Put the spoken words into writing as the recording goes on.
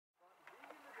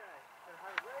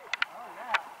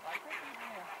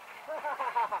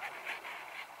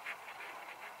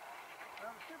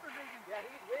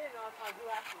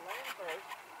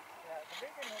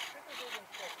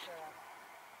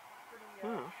Oh,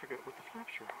 I forget what the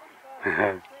flaps are.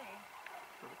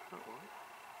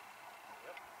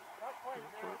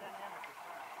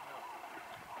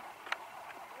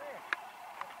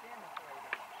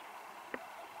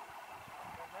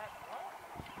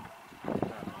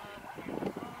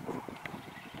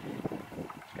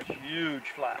 Huge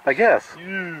flaps. I guess.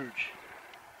 Huge.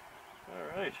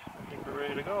 Alright, I think we're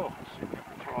ready to go. Let's see if we can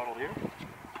throttle here.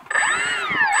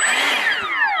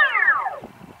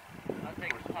 Of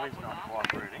course, the wind's not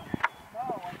cooperating.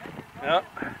 Yeah.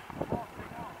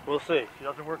 We'll see. She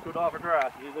doesn't work good off of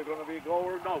grass. It's either going to be a go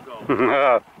or a no-go.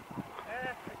 I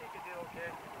think you do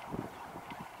okay.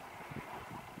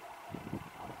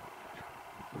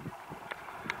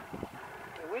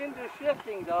 The wind is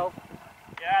shifting though.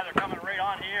 Yeah, they're coming right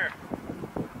on here.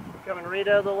 Coming right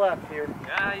out of the left here.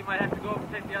 Yeah, you might have to go up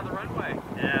and take the other runway.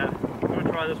 Yeah, I'm going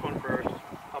to try this one first.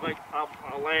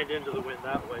 I'll land into the wind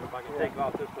that way. If I can take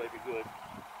off this way, it'd be good.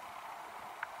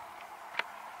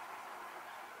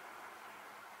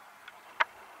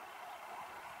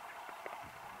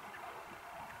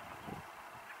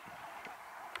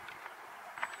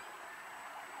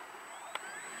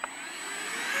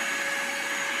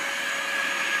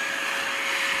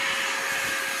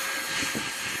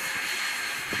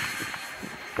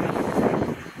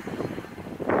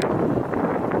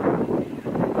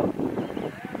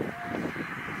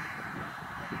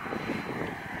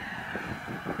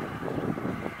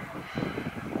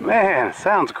 Man,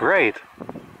 sounds great.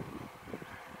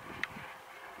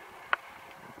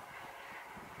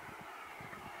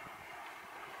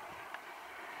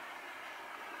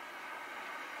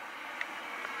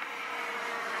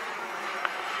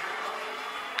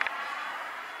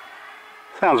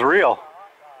 Sounds real.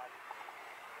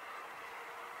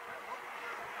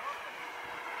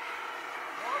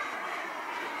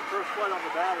 First flight on the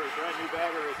battery, brand new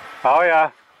battery. Oh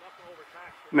yeah.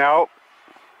 No.